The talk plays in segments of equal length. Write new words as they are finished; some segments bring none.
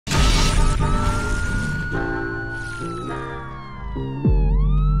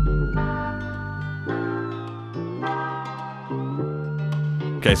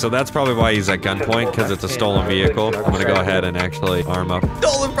Okay, so that's probably why he's at gunpoint, because it's a stolen vehicle. I'm gonna go ahead and actually arm up.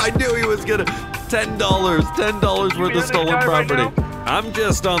 Stolen, I knew he was gonna, $10 worth of stolen property. I'm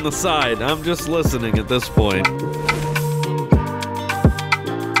just on the side, I'm just listening at this point.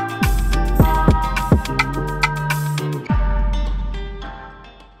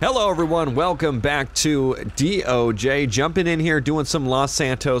 Hello everyone, welcome back to DOJ. Jumping in here, doing some Los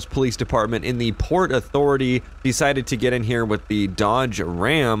Santos Police Department in the Port Authority. Decided to get in here with the Dodge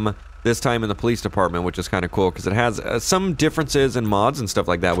Ram, this time in the police department, which is kind of cool because it has some differences in mods and stuff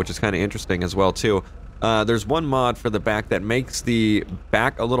like that, which is kind of interesting as well too. There's one mod for the back that makes the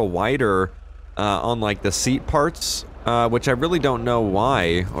back a little wider on like the seat parts, which I really don't know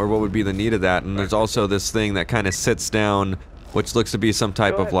why or what would be the need of that. And there's also this thing that kind of sits down, which looks to be some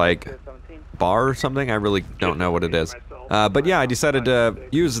type of like bar or something. I really don't know what it is. But yeah, I decided to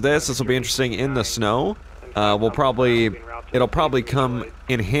use this. This will be interesting in the snow. It'll probably come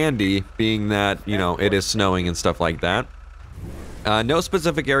in handy, being that, you know, it is snowing and stuff like that. No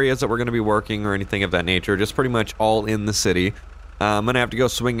specific areas that we're going to be working or anything of that nature, just pretty much all in the city. I'm going to have to go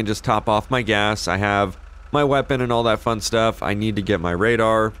swing and just top off my gas. I have my weapon and all that fun stuff. I need to get my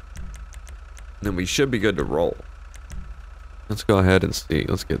radar. Then we should be good to roll. Let's go ahead and see.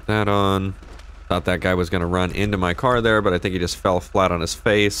 Let's get that on. Thought that guy was going to run into my car there, but I think he just fell flat on his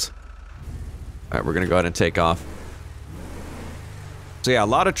face. All right, we're going to go ahead and take off. So yeah, a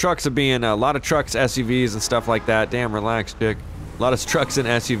lot of trucks, SUVs and stuff like that. Damn, relax, chick. A lot of trucks and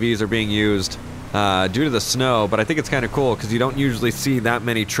SUVs are being used due to the snow, but I think it's kind of cool because you don't usually see that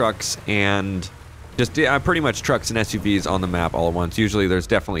many trucks and just pretty much trucks and SUVs on the map all at once. Usually there's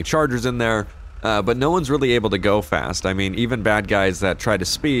definitely Chargers in there. But no one's really able to go fast. I mean, even bad guys that try to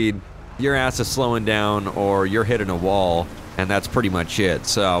speed, your ass is slowing down or you're hitting a wall, and that's pretty much it.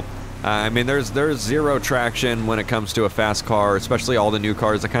 So, I mean, there's zero traction when it comes to a fast car, especially all the new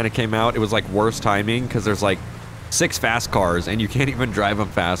cars that kind of came out. It was like worst timing because there's like 6 fast cars and you can't even drive them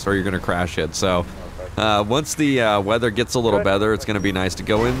fast or you're going to crash it. So, once the weather gets a little better, it's going to be nice to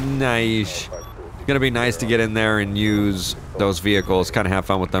go in nice. It's going to be nice to get in there and use those vehicles, kind of have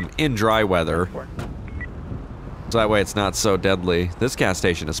fun with them in dry weather. So that way it's not so deadly. This gas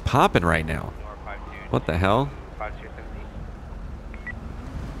station is popping right now. What the hell?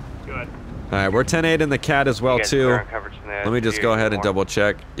 Alright, we're 10-8 in the CAT as well too. Let me just go ahead and double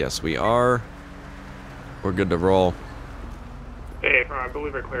check. Yes, we are. We're good to roll. Hey, I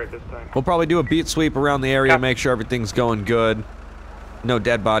believe we're clear at this time. We'll probably do a beat sweep around the area, make sure everything's going good. No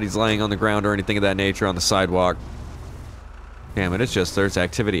dead bodies laying on the ground or anything of that nature on the sidewalk. Damn it, it's just, there's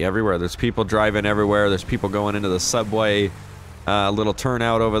activity everywhere. There's people driving everywhere. There's people going into the subway. Little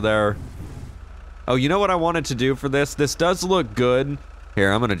turnout over there. Oh, you know what I wanted to do for this? This does look good.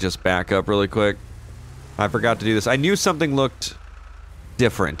 Here, I'm going to just back up really quick. I forgot to do this. I knew something looked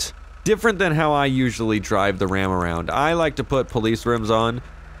different. Different than how I usually drive the Ram around. I like to put police rims on,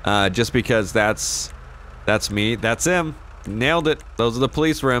 just because that's me. That's him. Nailed it. Those are the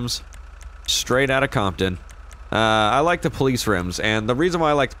police rims. Straight out of Compton. I like the police rims, and the reason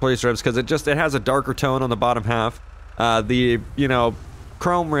why I like the police rims because it has a darker tone on the bottom half. The, you know,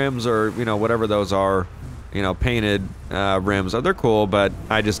 chrome rims or, you know, whatever those are, you know, painted rims, they're cool, but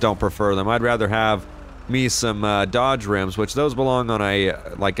I just don't prefer them. I'd rather have me some Dodge rims, which those belong on a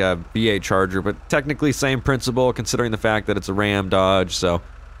like a V8 Charger, but technically same principle considering the fact that it's a Ram Dodge, so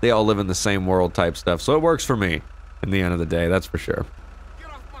they all live in the same world type stuff. So it works for me. In the end of the day, that's for sure.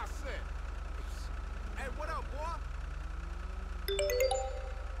 Get off my set. Hey, what up,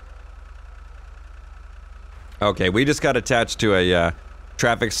 boy? Okay, we just got attached to a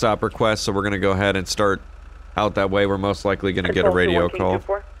traffic stop request, so we're going to go ahead and start out that way. We're most likely going to get a radio call.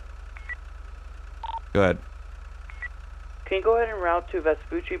 Go ahead. Can you go ahead and route to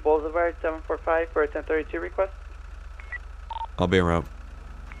Vespucci Boulevard 745 for a 1032 request? I'll be en route.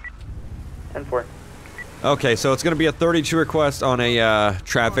 10-4. Okay, so it's going to be a 32 request on a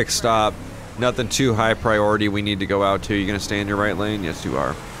traffic stop. Nothing too high priority we need to go out to. You going to stay in your right lane? Yes, you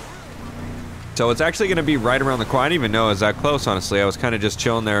are. So it's actually going to be right around the corner. I didn't even know it was that close, honestly. I was kind of just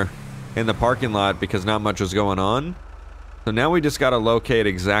chilling there in the parking lot because not much was going on. So now we just got to locate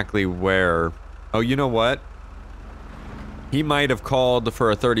exactly where. Oh, you know what? He might have called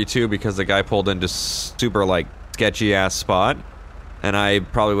for a 32 because the guy pulled into super, like, sketchy-ass spot. And I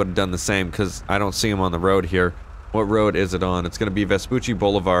probably would have done the same because I don't see him on the road here. What road is it on? It's going to be Vespucci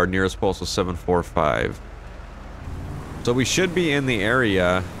Boulevard, nearest postal 745. So we should be in the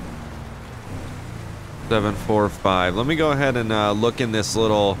area. 745. Let me go ahead and look in this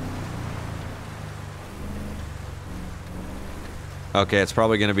little... Okay, it's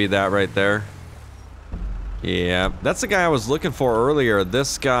probably going to be that right there. Yeah, that's the guy I was looking for earlier.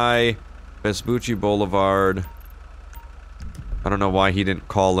 This guy, Vespucci Boulevard. I don't know why he didn't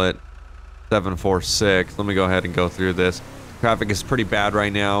call it 746. Let me go ahead and go through this. Traffic is pretty bad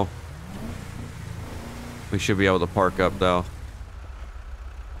right now. We should be able to park up though.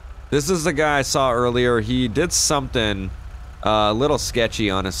 This is the guy I saw earlier. He did something a little sketchy,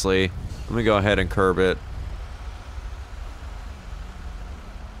 honestly. Let me go ahead and curb it.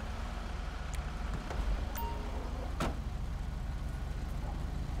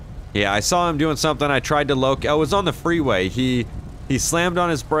 Yeah, I saw him doing something. I tried to locate. Oh, it was on the freeway. He slammed on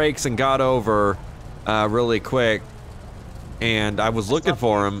his brakes and got over really quick. And I was looking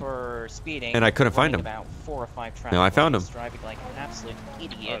for him, speeding, and I couldn't find him. About 4 or 5 traffic No, I found him. driving like an absolute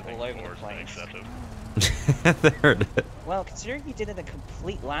idiot all over the place. There it is. Well, considering you did it a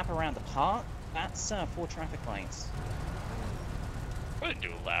complete lap around the park, that's 4 traffic lanes. I didn't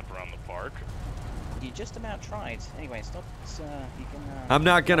do a lap around the park. You just about tried. Anyway, stop. You can. I'm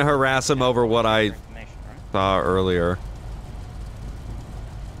not gonna harass him over what I right? saw earlier.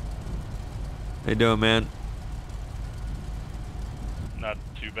 How you doing, man? Not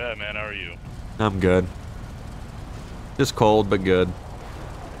too bad, man. How are you? I'm good. Just cold, but good.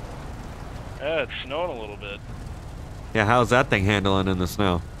 Yeah, it's snowing a little bit. Yeah, how's that thing handling in the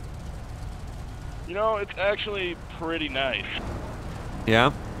snow? You know, it's actually pretty nice.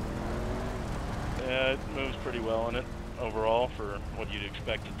 Yeah? Yeah, it moves pretty well in it overall for what you'd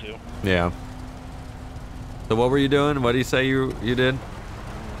expect it to. Yeah. So what were you doing? What did you say you did?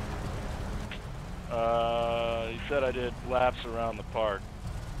 He said I did laps around the park,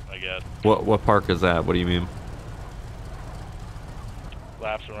 I guess. What park is that? What do you mean?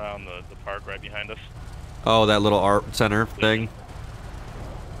 Laps around the park right behind us. Oh, that little art center thing?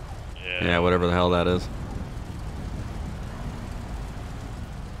 Yeah. Yeah, whatever the hell that is.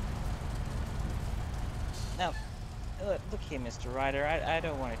 Now, look here, Mr. Ryder. I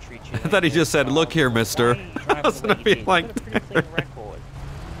don't want to treat you. I thought he just said, "Look here, mister." I was gonna be like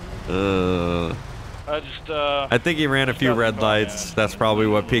I think he ran a few red lights. That's probably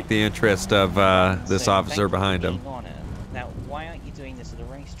what piqued the interest of this officer behind him. Now, why aren't you doing this at a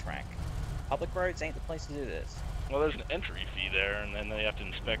racetrack? Public roads ain't the place to do this. Well, there's an entry fee there, and then they have to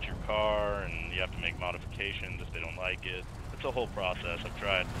inspect your car, and you have to make modifications if they don't like it. It's a whole process. I've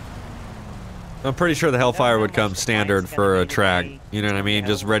tried. I'm pretty sure the Hellfire would come standard for a track. You know what I mean?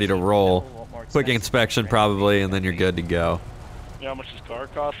 Just ready to roll. Quick inspection probably, and then you're good to go. You know how much this car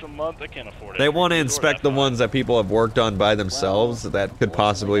costs a month? I can't afford it. They want to inspect the ones that people have worked on by themselves that could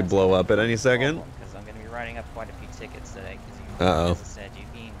possibly blow up at any second. Because I'm going to be writing up quite a few tickets today. Uh-oh. As I said,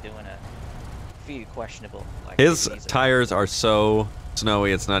 you've been doing a few questionable. His tires are so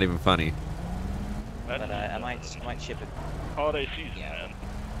snowy, it's not even funny. But I might ship it. Holiday season, man.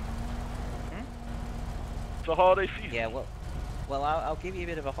 It's a holiday season. Yeah, well, I'll give you a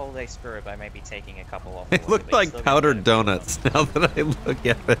bit of a holiday spirit by maybe taking a couple off. They look like powdered donuts now that I look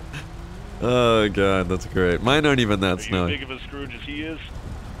at it. Oh god, that's great. Mine aren't even that snowy. Are you as big of a Scrooge as he is?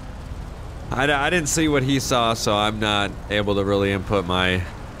 I didn't see what he saw, so I'm not able to really input my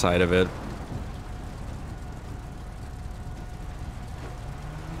side of it.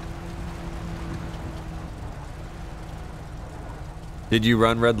 Did you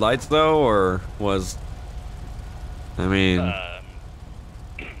run red lights though, or was... I mean,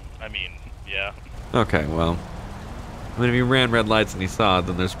 yeah. Okay, well, I mean, if he ran red lights and he saw it,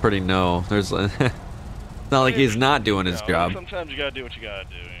 then there's pretty there's it's not like he's not doing his job. Sometimes you gotta do what you gotta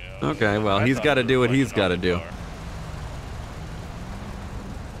do, you know? Okay, well, he's gotta do what he's gotta do.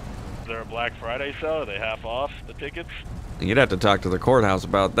 Is there a Black Friday sale? Are they half off the tickets? You'd have to talk to the courthouse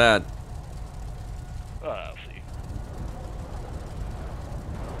about that. I'll see.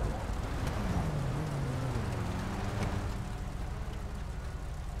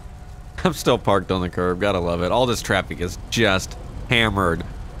 I'm still parked on the curb. Gotta love it. All this traffic is just hammered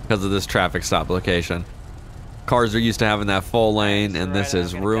because of this traffic stop location. Cars are used to having that full lane, and this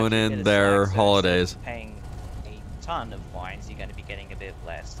is ruining their holidays. Paying a ton of fines, you're going to be getting a bit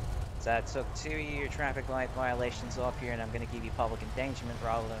less. So I took 2 of your traffic light violations off here, and I'm going to give you public endangerment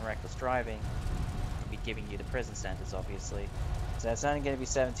rather than reckless driving. I'll be giving you the prison sentence, obviously. So that's only going to be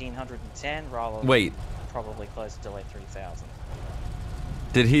 1,710 rather than probably closer to like 3,000.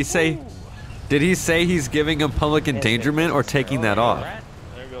 Did he say? Ooh. Did he say he's giving him public endangerment or taking that off?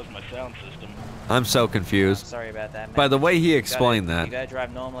 There goes my sound system. I'm so confused. Sorry about that, man. By the way he explained that. You gotta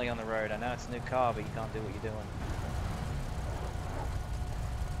drive normally on the road. I know it's a new car, but you can't do what you're doing.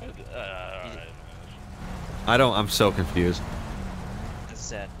 I'm so confused. As I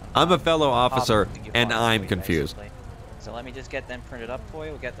said, I'm a fellow officer, Give you and fines I'm this week, confused. basically. So let me just get them printed up for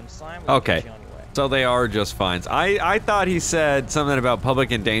you. We'll get them signed. Okay. Get you on your way. So they are just fines. I thought he said something about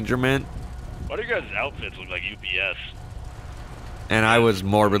public endangerment, Why do your guys' outfits look like UPS? and I was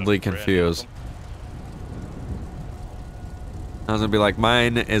morbidly confused. I was gonna be like,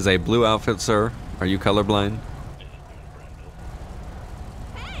 mine is a blue outfit, sir. Are you colorblind?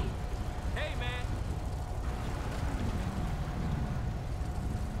 Hey! Hey, man!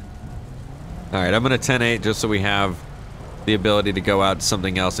 All right, I'm gonna 10-8 just so we have the ability to go out to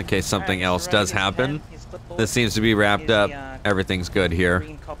something else in case something else does happen. This seems to be wrapped up. Everything's good here.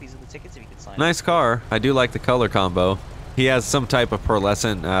 Nice car. I do like the color combo. He has some type of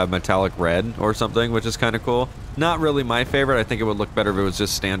pearlescent metallic red or something, which is kind of cool. Not really my favorite. I think it would look better if it was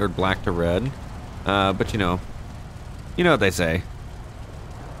just standard black to red. But you know what they say.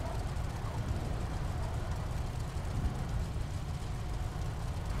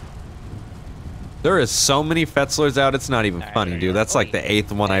 There is so many Fetzlers out, it's not even funny, dude. That's like the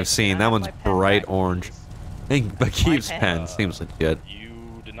 8th one I've seen. That one's bright orange. But keeps pen. Seems legit.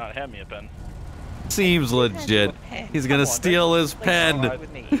 You did not hand me a pen. Seems legit. He's gonna steal his pen. No, man, I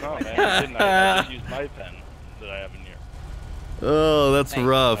didn't. I just used my pen that I have in here. Oh, that's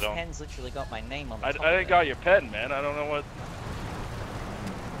rough. Pen's literally got my name on the top I of didn't got your pen, man. I don't know what.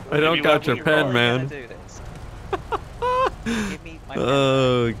 I don't got your pen, man. Give me my pen.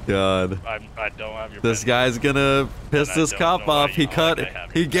 Oh god. I don't have your This pen. guy's gonna piss And I this don't cop know why off. you He don't cut. like to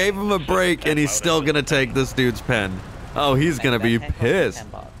have He your gave him a break, and he's still gonna take this dude's pen. Oh, he's gonna be pissed.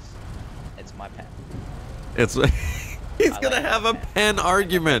 It's my pen. It's. He's gonna have a pen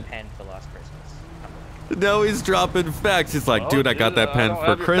argument. Pen for last Christmas. No, he's dropping facts. He's like, Oh, dude, I got dude, that I pen don't for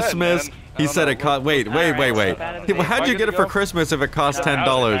have your pen, Christmas. man. I He don't said know it cost. Wait. Alright, How'd step you out of the get vehicle. it for Christmas if it cost Step out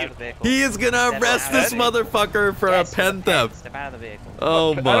 $10? of the vehicle. He is gonna Step arrest out of this the vehicle. motherfucker for Yes, a pen theft. Step out of the vehicle.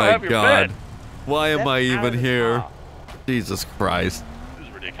 Oh I don't my have your god. pen. Why am Step I out even of the here? car. Jesus Christ. This is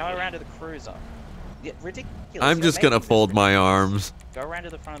Come ridiculous. around to the cruiser. Yeah, ridiculous. I'm You're just gonna making this fold my ridiculous. arms. Go around to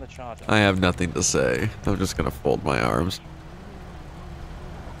the front of the Charger. I have nothing to say. I'm just gonna fold my arms.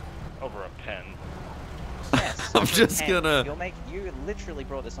 Over a pen. Yes, I'm over just 10. gonna- You literally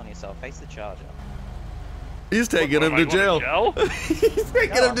brought this on yourself. Face the Charger. He's taking What, him am to I going jail. to He's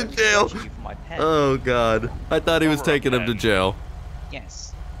taking No, him to I'm jail. searching you for my pen. Oh god. I thought he was Over a taking him to pen. jail.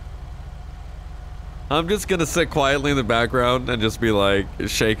 Yes. I'm just gonna sit quietly in the background and just be like,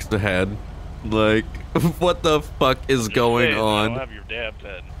 shakes the head. Like, what the fuck is going I don't on? have your damn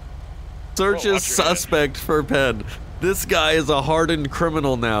pen. Search Oh, is watch your head. suspect for pen. This guy is a hardened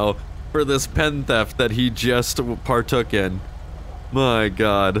criminal now for this pen theft that he just partook in. My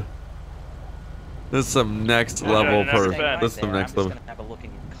god. This is some next Yeah, level and that's per. the pen. This is some I'm next just level. gonna have a look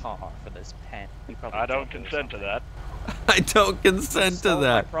in your car for this pen. You probably I don't dropped it or consent to something. that. I don't consent to Stole my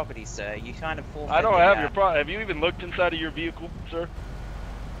that. property, sir. You kind of forfeit I don't the, have your pro. Have you even looked inside of your vehicle, sir?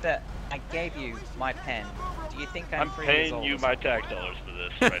 Sir, I gave you my pen. Do you think I'm I'm 3 years paying old you or my something? tax dollars for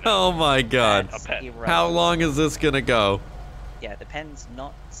this right now. Oh my god. That's A pen. irrelevant. How long is this gonna go? Yeah, the pen's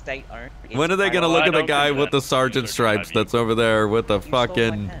not state owned. When are they gonna Well, look I at the don't guy with consent the to sergeant searching my stripes that's over there with the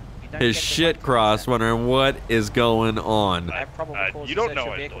fucking his shit crossed, wondering what is going on? I have probable cause you to don't search know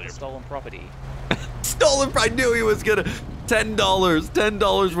your I vehicle stole for your stolen property. Stolen. I knew he was gonna.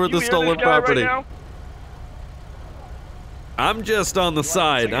 $10 worth You of hear stolen this guy property. Right now? I'm just on the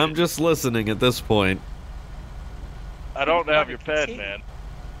side. I'm just listening at this point. I don't You have want your to pen, continue? man.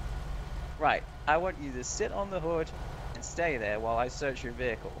 Right, I want you to sit on the hood and stay there while I search your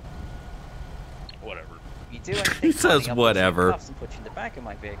vehicle. Whatever. If you do anything He says funny, I'll put you in whatever. cuffs and put you in the back of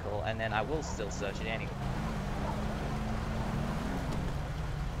my vehicle, and then I will still search it anyway.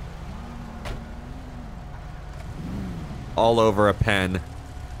 All over a pen.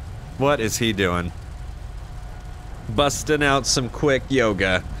 What is he doing? Busting out some quick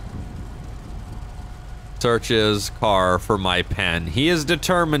yoga. Searches car for my pen. He is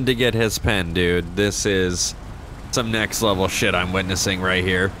determined to get his pen, dude. This is some next level shit I'm witnessing right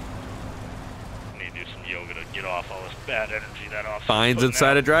here. I need to do some yoga to get off all this bad energy that officer's Finds putting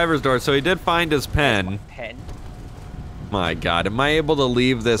inside out. a driver's door. So he did find his pen. Pen? My god, am I able to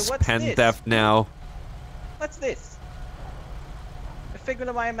leave this So what's pen this? theft now? What's this? A figment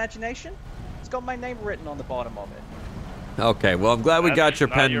of my imagination? It's got my name written on the bottom of it. Okay, well, I'm glad we That's got your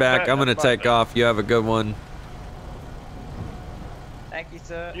not pen your back. pen, I'm gonna that's my take pen. off. You have a good one. Thank you,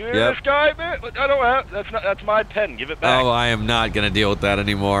 sir. You hear Yep. this guy, man? I don't have. That's my pen. Give it back. Oh, I am not gonna deal with that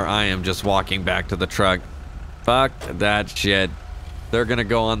anymore. I am just walking back to the truck. Fuck that shit. They're gonna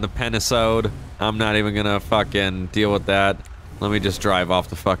go on the penisode. I'm not even gonna fucking deal with that. Let me just drive off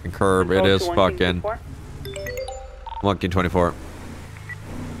the fucking curb. It is fucking 1Q24.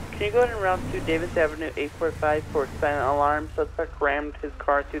 Can you go ahead and route to Davis Avenue 845 for silent alarm? Suspect rammed his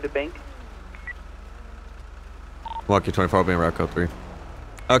car through the bank. Walkie 24 being route code 3.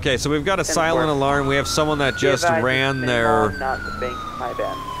 Okay, so we've got a silent alarm. We have someone that just ran their... Not the bank, my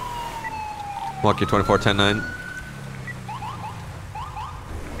bad. Walkie 24, 10-9.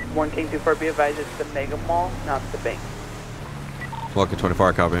 1 King 24, be advised it's the Mega Mall, not the bank. Walkie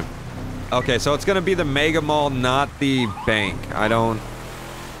 24, copy. Okay, so it's gonna be the Mega Mall, not the bank. I don't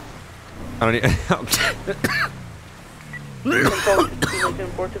need...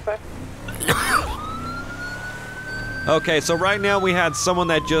 Okay, so right now we had someone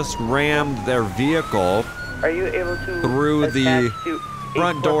that just rammed their vehicle Are you able to through the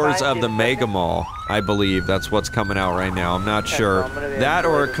front doors of the Mega Mall? Mall. I believe that's what's coming out right now. I'm not sure. That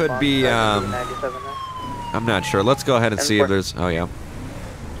or it could be, I'm not sure. Let's go ahead and see if there's... Oh, yeah.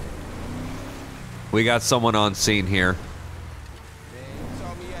 We got someone on scene here.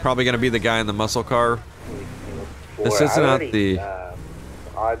 Probably going to be the guy in the muscle car. This is not the...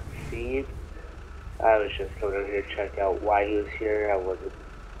 On scene. I was just coming over here to check out why he was here. I wasn't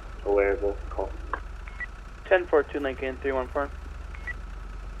aware of the call. 1042 Lincoln 314.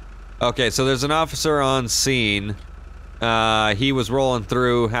 Okay, so there's an officer on scene. He was rolling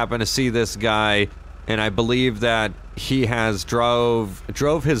through, happened to see this guy, and I believe that he has drove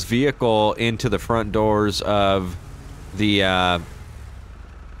his vehicle into the front doors of the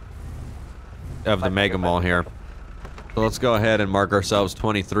Mega Mall here. So let's go ahead and mark ourselves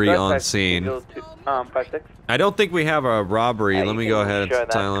 23 on scene. 56. I don't think we have a robbery. Let me go ahead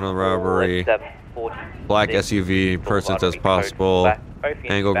and silent a robbery. Black SUV, persons as possible.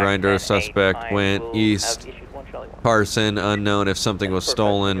 Angle grinder, suspect went east. Carson, unknown if something was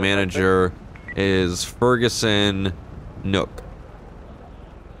stolen. Manager is Ferguson Nook.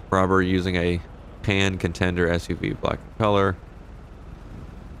 Robbery using a pan contender SUV, black color.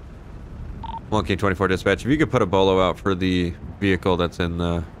 1K24 dispatch, if you could put a bolo out for the vehicle that's in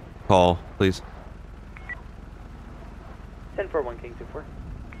the call, please. 1041 King 24.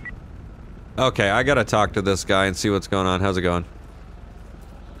 Okay, I gotta talk to this guy and see what's going on. How's it going?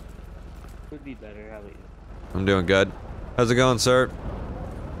 Could be better. How about you? I'm doing good. How's it going, sir?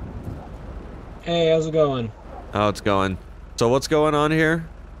 Hey, how's it going? How it's going. So what's going on here?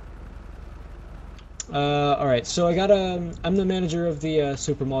 Alright, so I'm the manager of the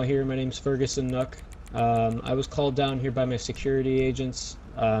super mall here. My name's Ferguson Nook. I was called down here by my security agents.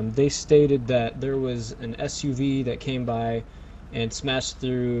 They stated that there was an SUV that came by and smashed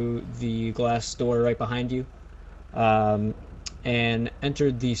through the glass door right behind you, and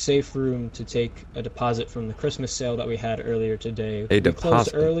entered the safe room to take a deposit from the Christmas sale that we had earlier today. We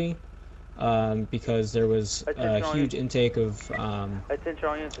closed early because there was a huge intake of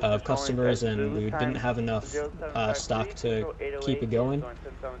customers, and we didn't have enough stock to keep it going.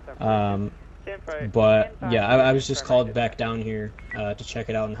 But yeah, I was just called back down here to check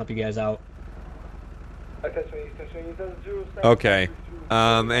it out and help you guys out. Okay.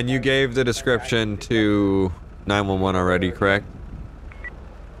 And you gave the description to 911 already, correct?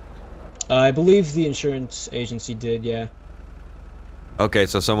 I believe the insurance agency did, yeah. Okay,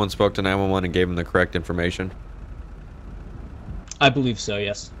 so someone spoke to 911 and gave them the correct information? I believe so,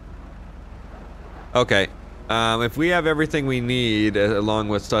 yes. Okay. If we have everything we need along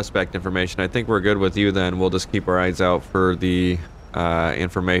with suspect information, I think we're good with you then. We'll just keep our eyes out for the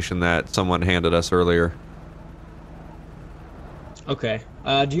information that someone handed us earlier. Okay.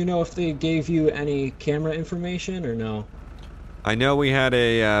 Do you know if they gave you any camera information or no? I know we had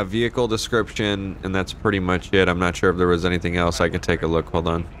a vehicle description, and that's pretty much it. I'm not sure if there was anything else. I can take a look. Hold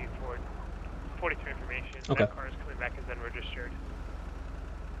on. 42 information. Okay. That car is coming back as unregistered.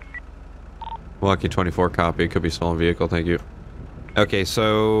 Walkie 24 copy. Could be stolen vehicle. Thank you. Okay,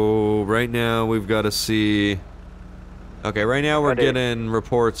 so right now we've got to see... Okay, right now we're getting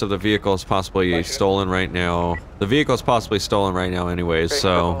reports of the vehicle is possibly stolen right now. The vehicle is possibly stolen right now anyways,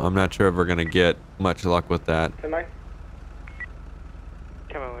 so I'm not sure if we're going to get much luck with that. Come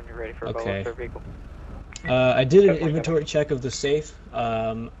on when you're ready for Okay. a vehicle. I did an inventory check of the safe.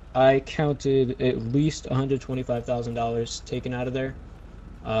 I counted at least $125,000 taken out of there.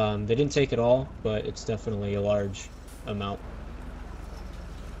 They didn't take it all, but it's definitely a large amount.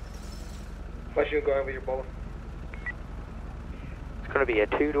 Why should you go over your bolo? It's going to be a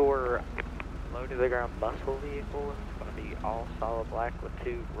two-door low-to-the-ground muscle vehicle. It's going to be all solid black with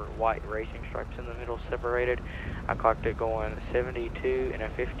two white racing stripes in the middle separated. I clocked it going 72 and a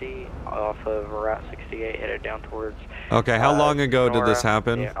 50 off of Route 68 headed down towards... Okay, how long ago did this Sonora.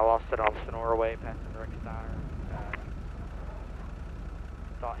 happen? Yeah, I lost it off Sonora Way, passing the Rick Steiner.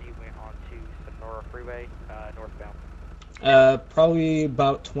 Thought he went on to Sonora Freeway, northbound. Probably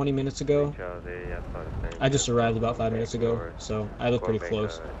about 20 minutes ago. I just arrived about 5 minutes ago, so I look pretty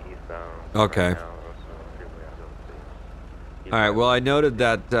close. Okay. Alright, well I noted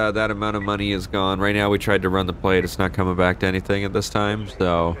that that amount of money is gone. Right now we tried to run the plate, it's not coming back to anything at this time,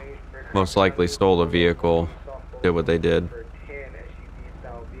 so most likely stole the vehicle, did what they did.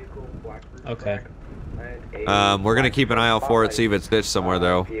 Okay. We're gonna keep an eye out for it, see if it's ditched somewhere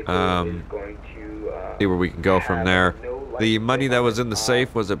though. See where we can go from there. The money that was in the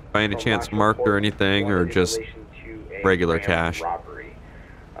safe, was it by any chance marked or anything, or just regular cash?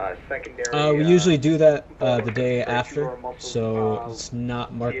 We usually do that the day after, so it's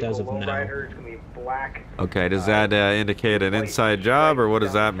not marked as of now. Okay, does that indicate an inside job, or what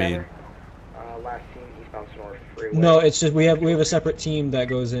does that mean? No, it's just we have a separate team that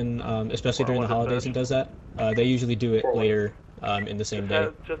goes in, especially during the holidays, and does that. They usually do it later in the same day.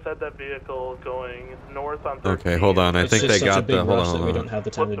 Just had that vehicle going north on 13. Okay, hold on. I think they got the. Hold on. We don't have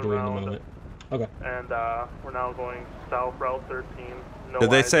the time to do it in the moment. Okay. And we're now going south route 13. No Did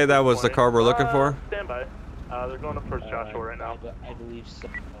they say that was the 20. car we're looking for? Stand by. They're going up towards Joshua right now. I believe so.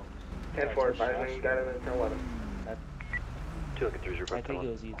 10-4, 5 got him in 10-11. I think it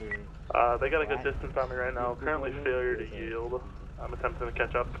was either. They got a good distance on me right now. Currently failure to yield. I'm attempting to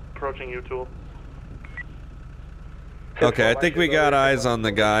catch up. Approaching you, Tool. Okay, I think we got eyes on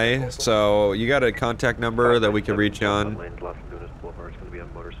the guy. So you got a contact number that we can reach you on?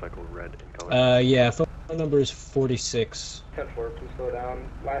 Yeah, phone number is 46. 10-4, please slow down.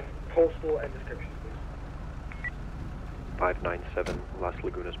 Last postal and description, please. 597 Las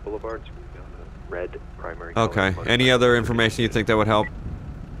Lagunas Boulevard. Red primary. Okay. Any other information you think that would help?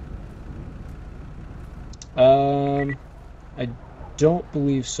 I don't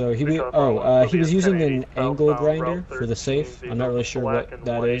believe so. He was using an angle grinder for the safe. I'm not really sure what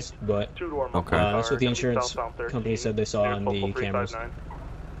that is, but okay. That's what the insurance company said they saw on the cameras.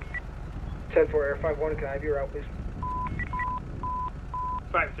 10-4, Air 5-1, can I have your route, please?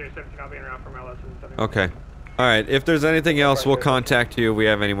 5-0-17, I'll be en route from LS. Okay. Alright, if there's anything else, we'll contact you if we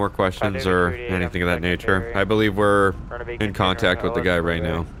have any more questions or anything of that nature. I believe we're in contact with the guy right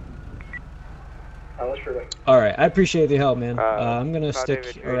now. Alright, I appreciate the help, man. I'm gonna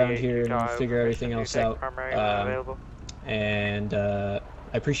stick around here and figure everything else out. And I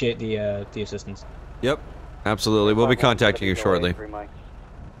appreciate the assistance. Yep, absolutely. We'll be contacting you shortly.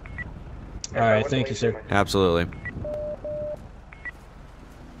 Alright, thank you, sir. Absolutely.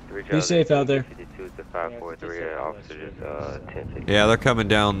 Be safe out there. Yeah, they're coming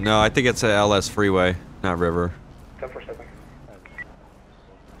down. No, I think it's a LS freeway, not river.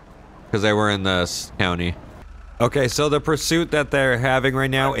 Because they were in this county. Okay, so the pursuit that they're having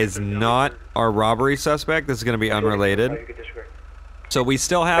right now is not our robbery suspect. This is going to be unrelated. So we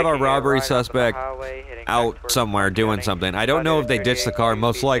still have our robbery suspect out somewhere doing something. I don't know if they ditched the car.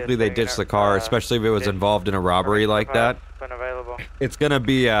 Most likely they ditched the car, especially if it was involved in a robbery like that. It's going to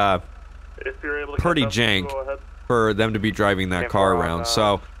be pretty jank for them to be driving that car around.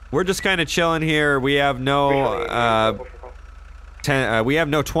 So we're just kind of chilling here. We have no we have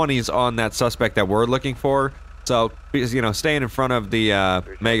no 20s on that suspect that we're looking for. So, you know, staying in front of the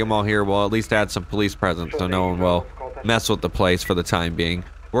Mega Mall here will at least add some police presence, so no one will mess with the place for the time being.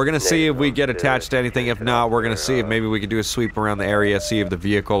 We're going to see if we get attached to anything. If not, we're going to see if maybe we can do a sweep around the area, see if the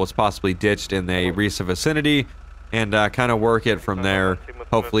vehicle was possibly ditched in a recent vicinity, and kind of work it from there.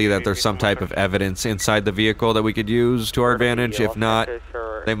 Hopefully that there's some type of evidence inside the vehicle that we could use to our advantage. If not,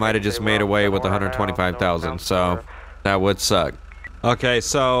 they might have just made away with 125,000, so that would suck. Okay,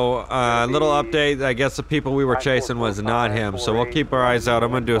 so a little update. I guess the people we were chasing was not him, so we'll keep our eyes out.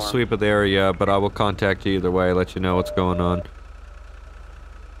 I'm going to do a sweep of the area, but I will contact you either way, let you know what's going on.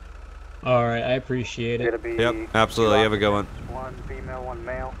 Alright, I appreciate it. Yep, absolutely. Have a good one. One female, one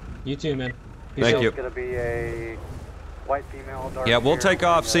male. You too, man. Thank you. It's gonna be a white female, dark Yeah, we'll hair, take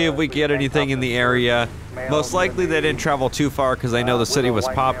off, see if we get anything in the area. Most likely they didn't travel too far because they know the city was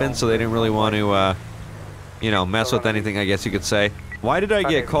popping, so they didn't really want to, you know, mess with anything, I guess you could say. Why did I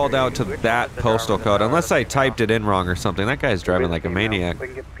get called out to that postal code? Unless I typed it in wrong or something. That guy's driving like a maniac.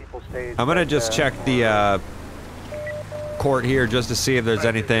 I'm gonna just check the court here just to see if there's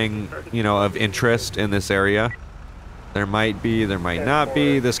anything, you know, of interest in this area. There might be, there might not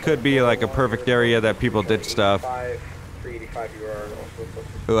be. This could be like a perfect area that people did stuff.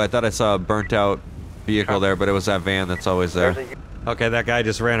 Ooh, I thought I saw a burnt out vehicle there, but it was that van that's always there. Okay, that guy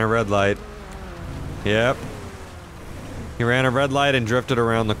just ran a red light. Yep. He ran a red light and drifted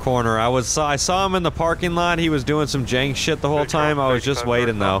around the corner. I saw him in the parking lot. He was doing some jank shit the whole time. I was just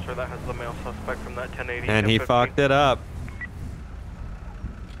waiting though. And he fucked it up.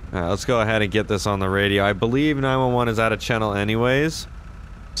 Alright, let's go ahead and get this on the radio. I believe 911 is out of channel anyways.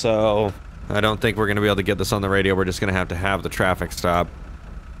 So, I don't think we're going to be able to get this on the radio. We're just going to have the traffic stop.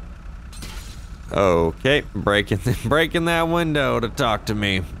 Okay, breaking that window to talk to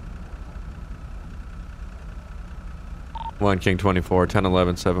me. 1 King 24,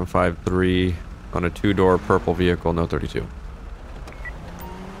 1011 753 on a 2-door purple vehicle, no 32.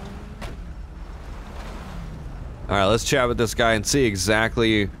 Alright, let's chat with this guy and see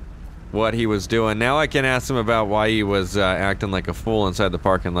exactly what he was doing. Now I can ask him about why he was acting like a fool inside the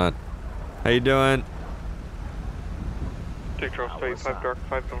parking lot. How you doing?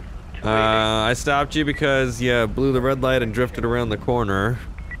 I stopped you because you blew the red light and drifted around the corner.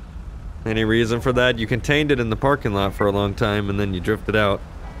 Any reason for that? You contained it in the parking lot for a long time and then you drifted out.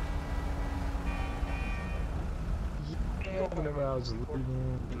 Yeah, whenever I was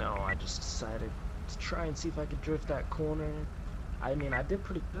leaving, you know, I just decided to try and see if I could drift that corner. I mean, I did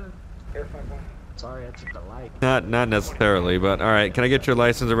pretty good. Sorry, I took the light. Not necessarily, but alright. Can I get your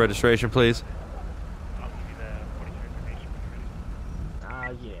license and registration, please?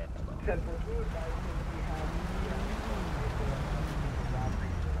 Yeah.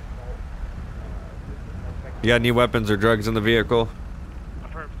 You got any weapons or drugs in the vehicle?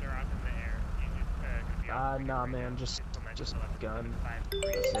 Nah, man, just gun.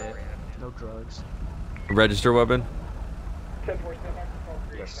 That's it. No drugs. Register weapon?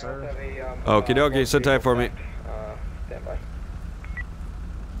 Yes, sir. Okie dokie, sit tight for me. Standby.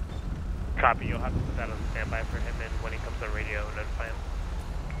 Copy, you'll have to put that on standby for him, and when he comes on radio, notify him.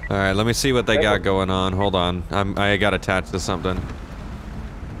 Alright, let me see what they got going on. Hold on. I got attached to something.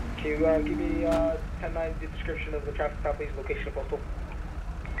 Can you give me 10-9 the description of the traffic stop, please, location of postal?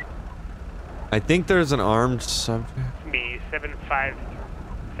 I think there's an armed subject. Me,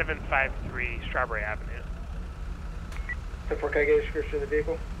 753 Strawberry Avenue. 10-4, can I get a description of the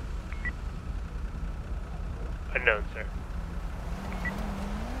vehicle? Unknown, sir.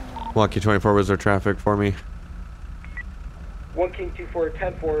 Lucky 24, was there traffic for me? 1 King 24,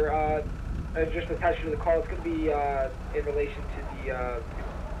 10-4, just attached to the call. It's going to be in relation to the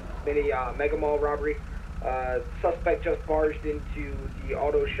mini Mega Mall robbery. Suspect just barged into the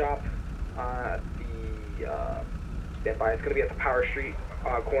auto shop. Standby. It's going to be at the Power Street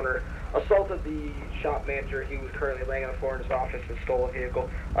corner. Assaulted the shop manager. He was currently laying on the floor in his office and stole a vehicle.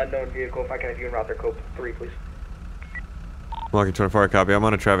 Unknown vehicle. If I can have you en route their code 3, please. Lucky 24, copy. I'm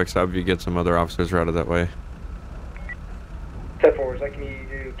on a traffic stop if you get some other officers routed that way. 10-4, would you like me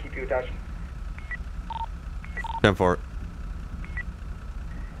to keep you attached? 10-4.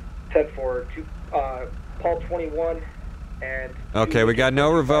 10-4, Paul 21 and... Okay, we got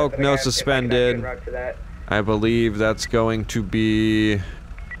no revoked, no suspended. I believe that's going to be...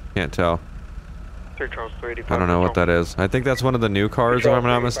 Can't tell. I don't know what that is. I think that's one of the new cars, if I'm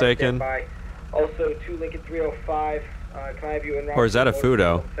not mistaken. Also, 2 Lincoln 305. Can I have you en route? Or is that a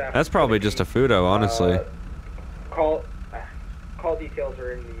Fudo? That's probably just a Fudo, honestly. Call details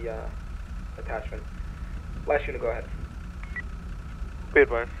are in the attachment. Last unit, go ahead. Be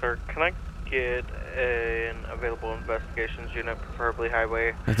advised, sir. Can I get an available investigations unit, preferably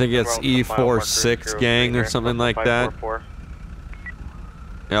highway? I think it's E46 gang or something like that.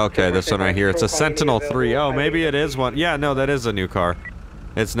 Okay, this one right here. It's a Sentinel 3. Oh, maybe it is one. Yeah, no, that is a new car.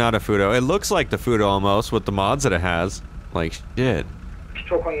 It's not a Fudo. It looks like the Fudo almost with the mods that it has. Like, shit.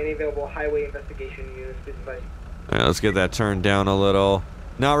 Patrol calling any available highway investigation units, please advise. Alright, let's get that turned down a little.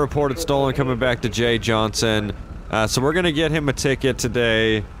 Not reported stolen, coming back to Jay Johnson. So we're gonna get him a ticket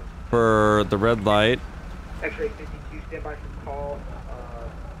today for the red light. X-ray 52, stand by for call.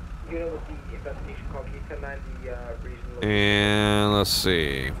 Unit with the investigation call, can you 10-9 the reason? And let's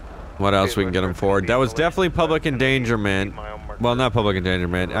see what else we can get him for. That was definitely public endangerment. Well, not public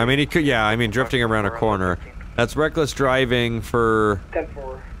endangerment. I mean, he could, yeah, I mean, drifting around a corner. That's reckless driving for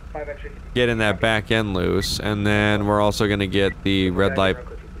getting that back end loose. And then we're also going to get the red light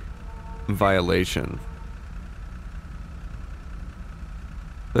violation.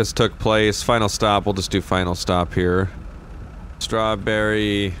 This took place. Final stop. We'll just do final stop here.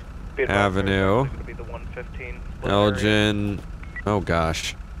 Strawberry Avenue. Elgin. Oh,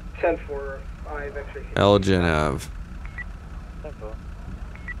 gosh. 10-4, 5 X-ray. Elgin Ave.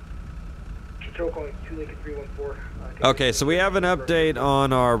 Okay, so we have an update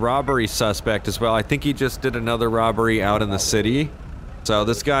on our robbery suspect as well. I think he just did another robbery out in the city. So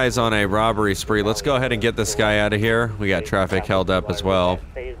this guy's on a robbery spree. Let's go ahead and get this guy out of here. We got traffic held up as well.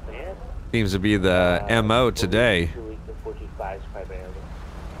 Seems to be the MO today.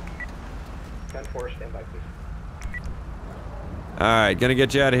 Alright, gonna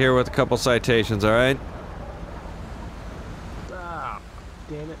get you out of here with a couple citations, alright? Ah,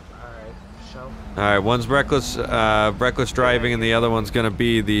 damn it. Alright, show. Alright, one's reckless driving and the other one's gonna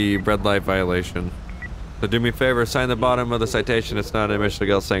be the red light violation. So do me a favor, sign the bottom of the citation. It's not an admission to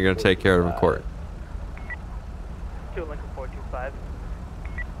guilt saying you're gonna take care of it in court. 2 Lincoln 425.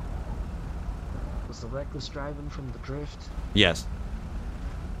 Was the reckless driving from the drift? Yes.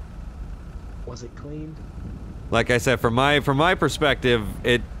 Was it clean? Like I said, from my perspective,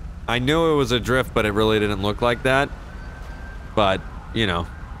 I knew it was a drift, but it really didn't look like that. But, you know,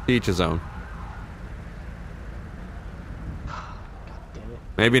 to each his own.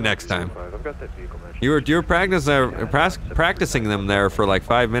 Maybe next time. You were practicing them there for like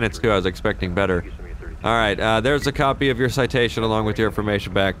 5 minutes too. I was expecting better. All right, there's a copy of your citation along with your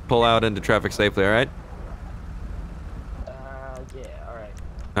information back. Pull out into traffic safely. All right. Yeah. All right.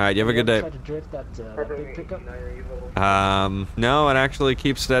 All right. You have a good day. Tried to drift that big pickup? No, it actually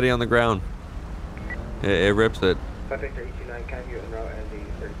keeps steady on the ground. It rips it.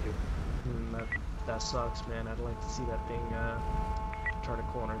 That sucks, man. I'd like to see that thing turn a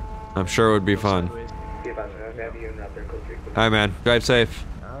corner. I'm sure it would be fun. All right, man. Drive safe.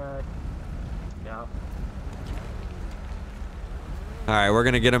 Alright. Yeah. Alright, we're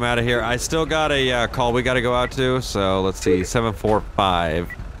gonna get him out of here. I still got a call we gotta go out to, so let's see, 745.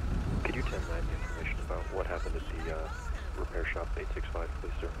 Could you 10-9 information about what happened at the repair shop 865,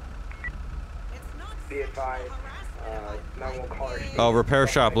 please, sir? Be advised, 911 caller. Oh, repair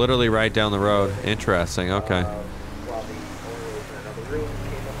shop literally right down the road. Interesting, okay. While the owner was in another room,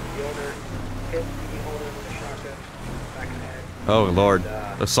 came up to the owner, hit the owner with a shotgun, back in the head. Oh, Lord.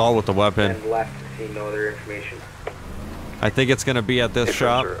 Assault with the weapon. And left, seeing no other information. I think it's gonna be at this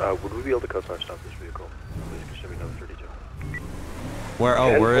shop. Sir, would we be able to code 5 stop this vehicle? Please give me another 32. Where?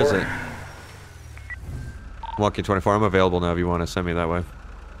 Oh, where is it? Walkie 24. I'm available now if you want to send me that way.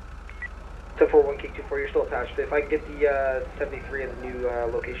 1041 King 24, you're still attached. If I can get the 73 at the new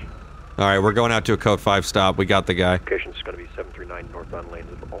location. All right, we're going out to a code 5 stop. We got the guy. Location's going to be 739 northbound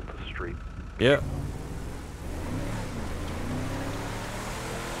lanes of Alta Street. Yep.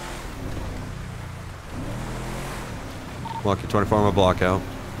 Walkie 24, I'm a block out.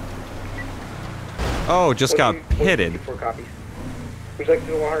 Oh, just got pitted.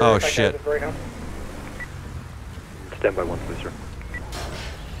 Oh, shit. Stand by 1, please, sir.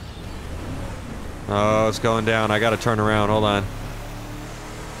 Oh, it's going down. I gotta turn around. Hold on.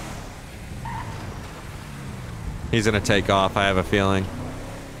 He's gonna take off, I have a feeling.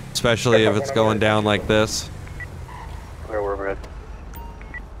 Especially if it's going down like this. We're overhead.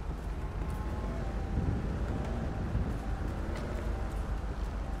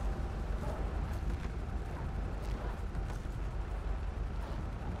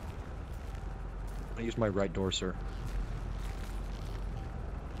 I used my right door, sir.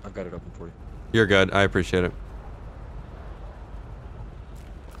 I've got it open for you. You're good. I appreciate it.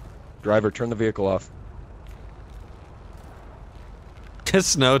 Driver, turn the vehicle off. The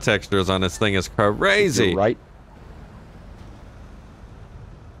snow textures on this thing is crazy. You're right.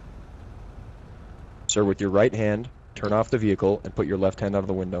 Sir, with your right hand, turn off the vehicle and put your left hand out of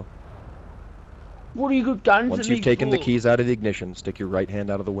the window. What are you got guns? Once you've taken the keys out of the ignition, stick your right hand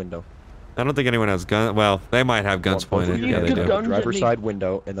out of the window. I don't think anyone has guns. Well, they might have guns pointed. Yeah, they do. Driver's side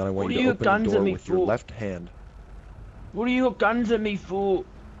window, and then I want you to open the door with your left hand. What do you got guns at me for?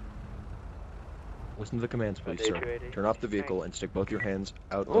 Listen to the commands, please, sir. Turn off the vehicle and stick both your hands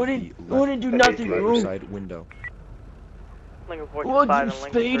out of the driver's side window. Well, I didn't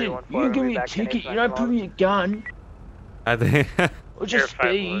speed it. You can give me a ticket. You're not putting me a gun. I think. Or just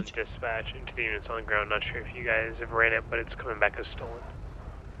speed. Dispatch into the units on the ground. Not sure if you guys have ran it, but it's coming back as stolen.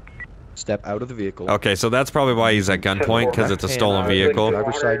 Step out of the vehicle. Okay, so that's probably why he's at gunpoint, because it's a stolen vehicle.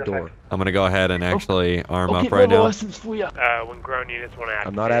 Driver's side door. I'm gonna go ahead and actually arm up right now. When ground units want to activate,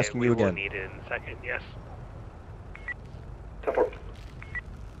 I'm not asking you again. We will need it in a second. Yes.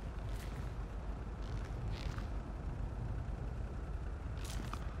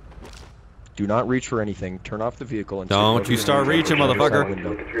 Do not reach for anything. Turn off the vehicle and don't you start reaching, motherfucker.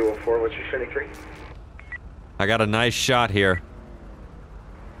 304, what's your 73? I got a nice shot here.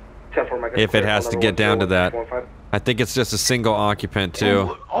 If it has to get down to that. I think it's just a single occupant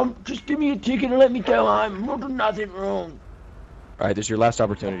too. Just give me a ticket and let me go home. I'm not doing nothing wrong. Alright, this is your last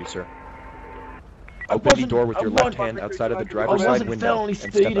opportunity, sir. Open the door with your left hand outside of the driver's side window and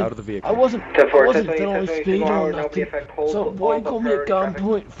step out of the vehicle. I wasn't felony speeding or nothing. So why you call me at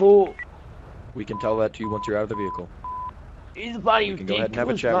gunpoint for? We can tell that to you once you're out of the vehicle. He's bloody You can go ahead and have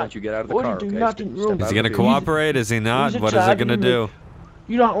a chat once you get out of the car, okay? Is he gonna cooperate? Is he not? What is it gonna do?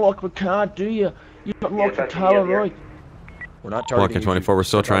 You don't like my car, do you? You don't like the color, right? We're not targeting Walking 24, we're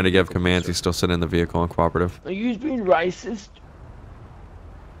still trying to give commands. He's still sitting in the vehicle uncooperative. Are you being racist?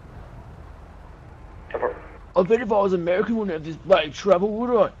 I bet if I was American, I wouldn't have this bloody trouble,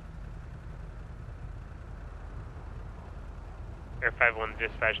 would I? Air 51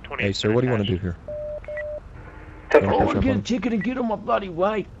 dispatch 20. Hey, sir, what do you want to do here? I want to get a ticket and get on my bloody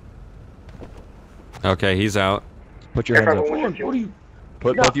way. Okay, he's out. Put your hands up. What are you?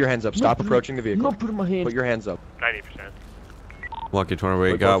 Put both your hands up. Stop approaching the vehicle. Not putting my hands. Put your hands up. 90%. Lucky 20,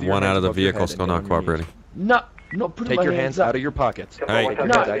 we got one out of the vehicle, still not cooperating. No, not putting my hands up. Take your hands out of your pockets. Alright,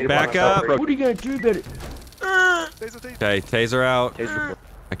 No, back up. What are you gonna do about it? Okay, taser out.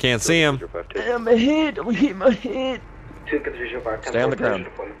 I can't see him. I'm ahead. I'm hitting my head. Stay on the ground.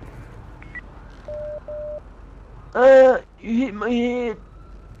 You hit my head.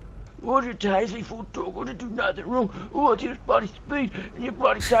 What you tase me for, dog? I didn't do nothing wrong. Oh, I did bloody speed, and you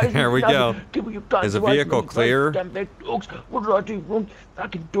bloody tase me. There we go. Give me your guns. Is the vehicle clear? Damn bad dogs. What did I do wrong?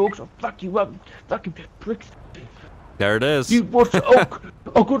 Fucking dogs. I'll fuck you up. Fucking pricks. There it is. You watch the oak.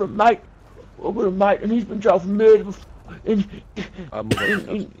 I've got a mate. And he's been jailed for murder before. And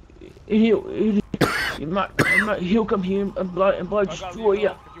he'll come here and blow destroy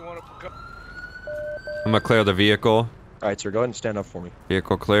you. I'm gonna clear the vehicle. Alright, sir, go ahead and stand up for me.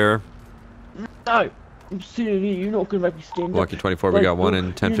 Vehicle clear. No, I'm sitting here. You're not gonna make me stand up. Lucky 24, we got one in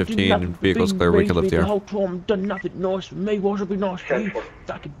 1015. Vehicle's clear, we can lift the here. whole time done nothing nice for me. Why should I be nice for you?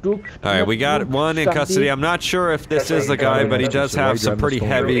 Fucking dog. Alright, we got one in custody. I'm not sure if this is the guy, but he does have some pretty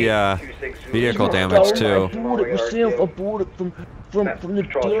heavy vehicle damage too. I bought it myself. I bought it from the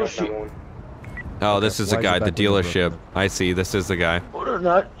dealership. Oh, this is the guy, the dealership. I see, this is the guy. I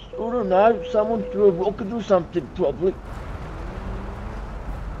don't know. Someone threw a rock or something, probably.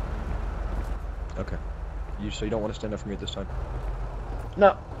 Okay. So you don't want to stand up for me at this time?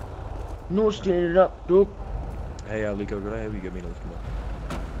 No. No standing up, dog. Hey, Lico, could I have you get me to lift him up?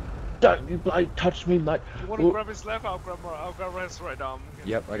 Don't you bloody touch me, mate. You want to grab his left? I'll grab his right arm.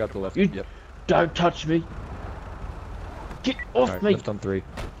 Yep, I got the left. Yep. Don't touch me. Get off me. Lift on 3.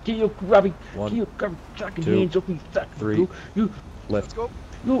 Get your grubby. One, get your grubby fucking two, hands off me, fucking 3. dog. You. Lift. Let's go.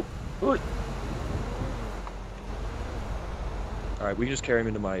 You. Alright, we can just carry him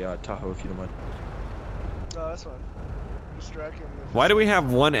into my Tahoe if you don't mind. No, that's fine. Distracting. Why do we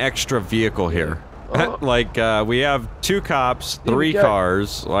have one extra vehicle here? Like, we have 2 cops, 3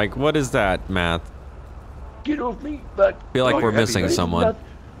 cars. Like, what is that, math? Get off me, but I feel like we're missing someone.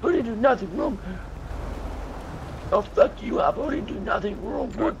 I didn't do nothing wrong. I'll fuck you up. I didn't do nothing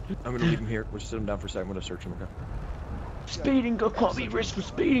wrong. Right. I'm gonna leave him here. We'll just sit him down for a second. I'm gonna search him, okay? Speeding, I can't be arrested for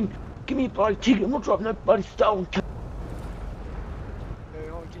speeding. Give me a bloody ticket. I'm not driving no bloody stolen car. Hey,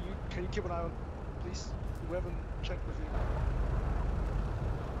 hold on, can you keep an eye on, please? We haven't checked with you.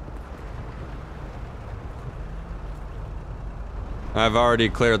 I've already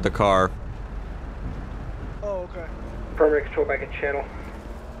cleared the car. Oh, okay. Primary control back in channel.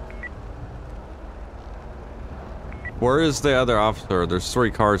 Where is the other officer? There's 3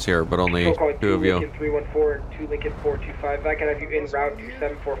 cars here, but only 2 of you. Lincoln 314 and 2 Lincoln 425. I can have you in route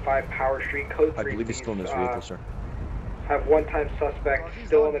 2745 Power Street, code 3. I believe he's still in his vehicle, sir. Have one-time suspect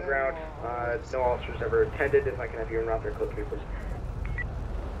still on the ground. No officers ever attended. If I can have you in route there, code 3, please.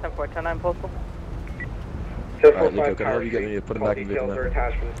 10-4-10-9 postal. Alright, Lico, can I have you get me to put him back in the vehicle now?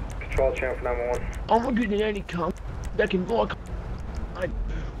 Attachments. Control channel for 911. I'm not getting any car. That can walk. Here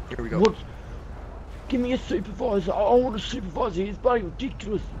we go. What? Give me a supervisor. I want a supervisor. It's bloody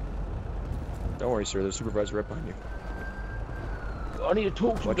ridiculous. Don't worry, sir. There's a supervisor right behind you. I need to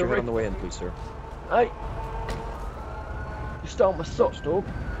talk to you. Watch your head on the way in, please, sir. Hey. You stole my socks, dog.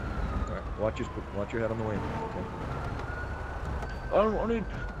 Alright, watch your head on the way in, okay? I need...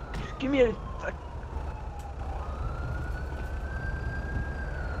 Give me a...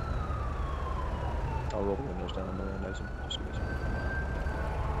 I'll roll the windows down on the way in, nice and just in case.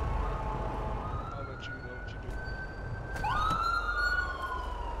 I'll let you know what you do.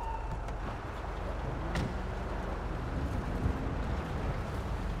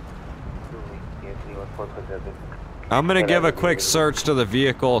 I'm gonna give a quick search to the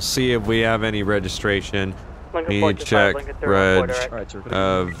vehicle, see if we have any registration. Need to check reg,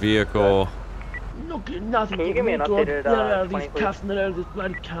 vehicle. Not getting nothing. Can you give me an updated, out of these cuffs and out of this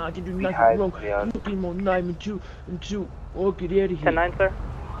bloody car. I didn't do nothing wrong. I'm not getting my name until I get out of here. 10-9, sir.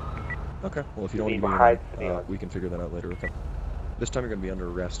 Okay, well if you don't want to be in, we can figure that out later, okay? This time you're going to be under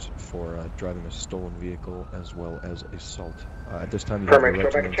arrest for driving a stolen vehicle as well as assault. At this time you have the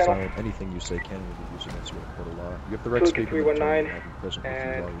right to remain silent. Anything you say can be used against you in court of law. You have the right to speak with an attorney and present with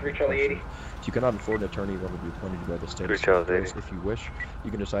you while you're being questioned. You cannot afford an attorney when will be appointed by the state. If you wish, you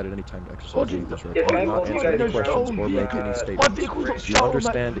can decide at any time to exercise this right. You will not answer any questions or make any statements. Do you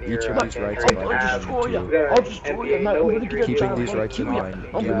understand each of these rights and keeping these rights in mind,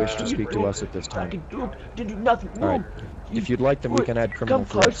 do you wish to speak to us at this time? Alright. If you'd like them, we can add criminal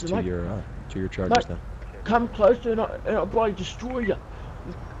threats to your charges then. Come closer and I'll bloody destroy you.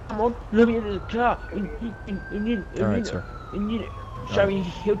 Come on, let me into the car. Alright, sir. Sorry,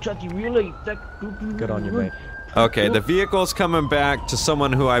 he'll try to really. Good on you, mate. Okay, the vehicle's coming back to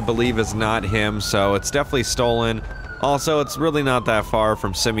someone who I believe is not him, so it's definitely stolen. Also, it's really not that far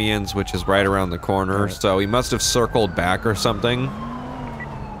from Simeon's, which is right around the corner, so he must have circled back or something.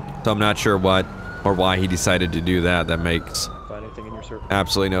 So I'm not sure what or why he decided to do that. That makes Find anything in your search?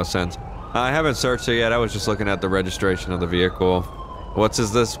 absolutely no sense. I haven't searched it yet. I was just looking at the registration of the vehicle. What's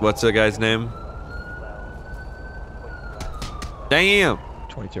the guy's name? Damn!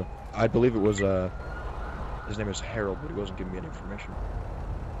 22. I believe it was, his name is Harold, but he wasn't giving me any information.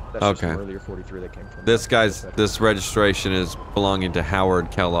 That's just Okay. from earlier 43 that came from. This registration is belonging to Howard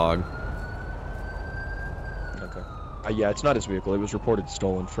Kellogg. Okay. Yeah, it's not his vehicle. It was reported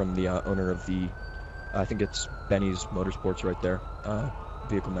stolen from the owner of the, I think it's Benny's Motorsports right there.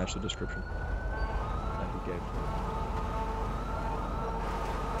 Vehicle matched the description that he gave.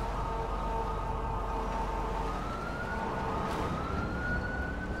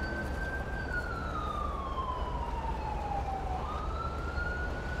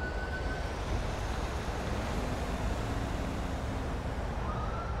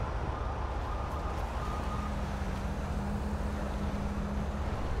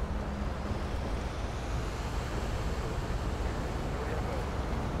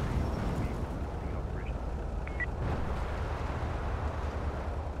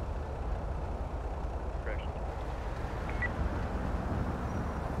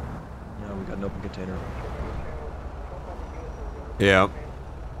 We got an open container. Yeah.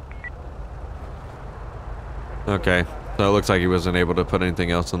 Okay. So it looks like he wasn't able to put anything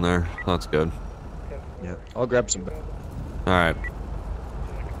else in there. That's good. Yeah, I'll grab some. Alright.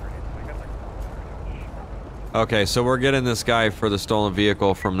 Okay, so we're getting this guy for the stolen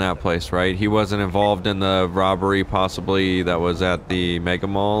vehicle from that place, right? He wasn't involved in the robbery, possibly, that was at the Mega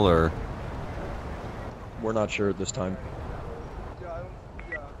Mall, or? We're not sure at this time.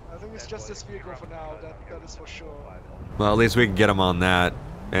 I think it's just this vehicle for now, that is for sure. Well, at least we can get him on that,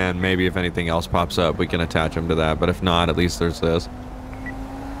 and maybe if anything else pops up, we can attach him to that, but if not, at least there's this.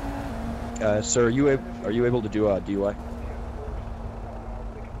 Sir, are you able to do a DUI?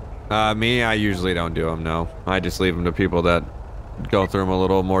 Me, I usually don't do them, no. I just leave them to people that go through them a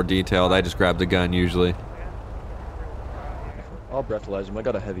little more detailed. I just grab the gun, usually. I'll breathalyze them. I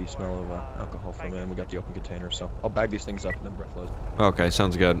got a heavy smell of alcohol from it, and we got the open container, so I'll bag these things up and then breathalyze them. Okay,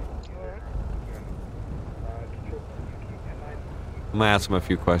 sounds good. I'm gonna ask him a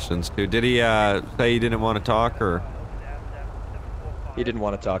few questions, too. Did he, say he didn't want to talk, or? He didn't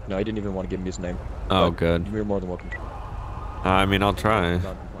want to talk, no, he didn't even want to give me his name. Oh, But good. You're more than welcome. I mean, I'll try.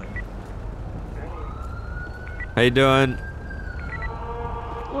 How you doing?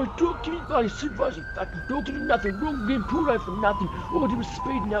 I don't give anybody supervisor fucking don't give you nothing wrong, getting pulled over for nothing. All I did was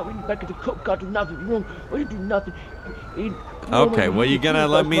speeding out in the back of the cop car, do nothing wrong. I didn't do nothing. Okay, well, you gonna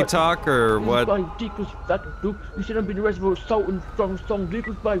let me talk, or what? Ridiculous fucking dude. You said I'm being arrested for assaulting from stolen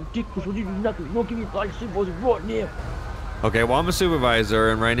vehicles by ridiculous. I didn't do nothing wrong. Give me a bloody supervisor right now. Okay, well, I'm a supervisor,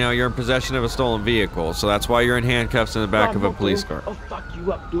 and right now you're in possession of a stolen vehicle, so that's why you're in handcuffs in the back of a police car. I'll fuck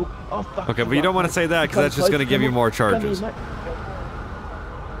you up, dude. I'll fuck Okay, you but you don't want to say that, because that's just gonna give you more charges.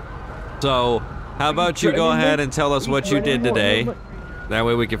 So, how about you go ahead and tell us what you did today? That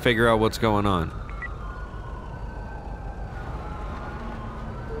way we can figure out what's going on.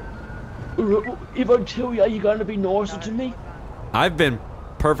 If I tell you, are you going to be nicer to me? I've been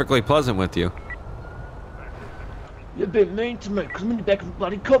perfectly pleasant with you. You've been mean to me, because I'm in the back of a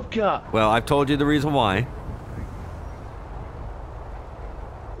bloody cop car. Well, I've told you the reason why.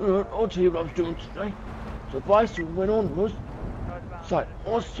 Alright, I'll tell you what I was doing today. So basically what went on was, so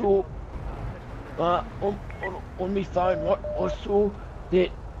I saw, on my phone, right, I saw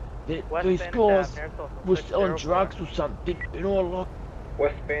that these guys were selling drugs or something, and all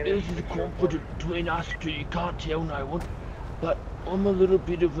like, this is a conflict between us two, you can't tell no one, but I'm a little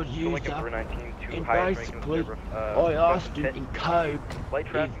bit of a user, and basically, I asked him in code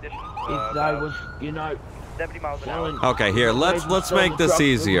if they was, you know, selling. Okay, here, let's make this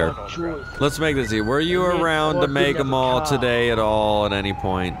easier. Let's make this easier. Were you around the Mega Mall today at all at any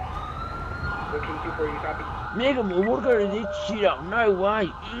point? Mega Mall, what kind of this shit up? No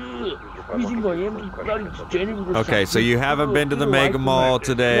way. You think I am bloody degenerate? Okay, so you haven't been to the Mega Mall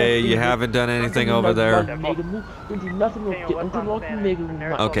today, you haven't done anything over there?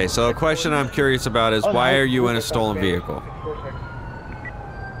 Okay, so a question I'm curious about is why are you in a stolen vehicle?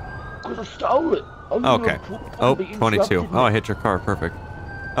 Because I stole it. Okay. Oh, 22. Oh, I hit your car. Perfect.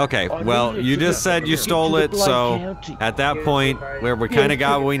 Okay, well, you just said you stole it, so at that point, where we kind of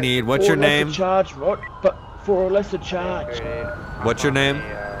got what we need. What's your name? Charge, right? But for a lesser charge. What's your name?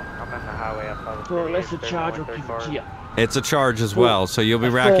 For a lesser charge, I'll give it to you. It's a charge as well, so you'll be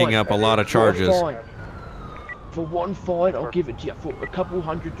racking up a lot of charges. For one fine, I'll give it to you. For a couple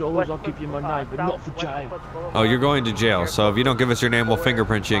 $100, I'll give you my name, but not for jail. Oh, you're going to jail, so if you don't give us your name, we'll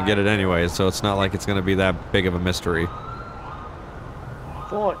fingerprint you and get it anyway, so it's not like it's going to be that big of a mystery.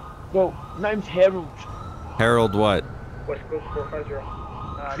 Fine. Well, name's Harold. Harold what? West Coast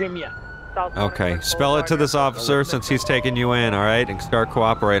 450. Premier. Okay, spell it to this officer since he's taking you in, alright? And start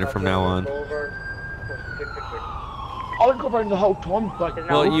cooperating from now on. I've been cooperating the whole time, but...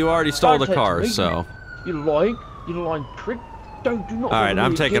 Well, you already stole the car, so... You're lying prick. Do not... Alright,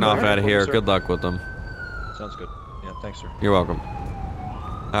 I'm taking off out of here. Good luck with them. Sounds good. Yeah, thanks, sir. You're welcome.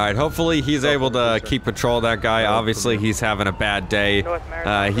 Alright, hopefully he's able to keep control of that guy. Obviously, he's having a bad day.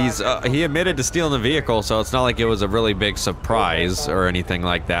 He admitted to stealing the vehicle, so it's not like it was a really big surprise or anything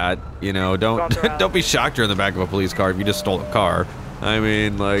like that. You know, don't be shocked you're in the back of a police car if you just stole a car. I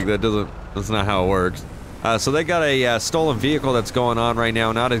mean, like, that's not how it works. So they got a stolen vehicle that's going on right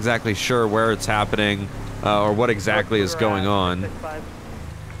now. Not exactly sure where it's happening or what exactly is going on.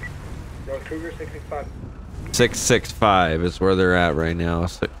 665 is where they're at right now.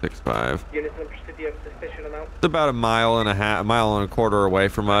 665. Units number city of sufficient amount. It's about a mile and a quarter away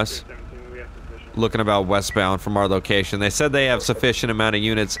from us. Looking about westbound from our location. They said they have sufficient amount of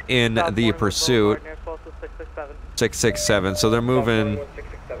units in the pursuit. 667. So they're moving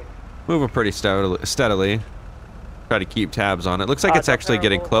pretty steadily. Try to keep tabs on it. Looks like it's actually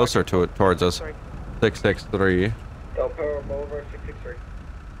getting closer to it towards us. 663. Del Perro Boulevard 663.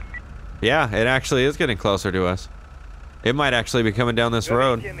 Yeah, it actually is getting closer to us. It might actually be coming down this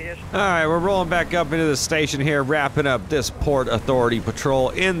road. Alright, we're rolling back up into the station here, wrapping up this Port Authority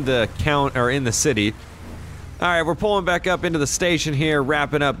patrol in the city. Alright, we're pulling back up into the station here,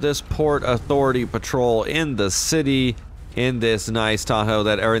 wrapping up this Port Authority patrol in the city in this nice Tahoe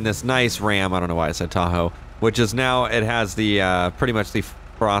in this nice Ram. I don't know why I said Tahoe, which is now, it has the pretty much the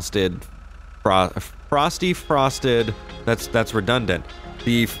frosted, that's redundant.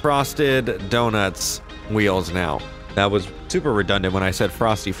 The frosted donuts wheels now. That was super redundant when I said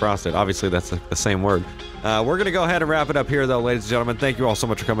frosted. Obviously, that's the same word. We're going to go ahead and wrap it up here, though, ladies and gentlemen. Thank you all so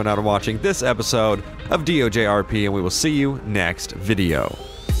much for coming out and watching this episode of DOJRP, and we will see you next video.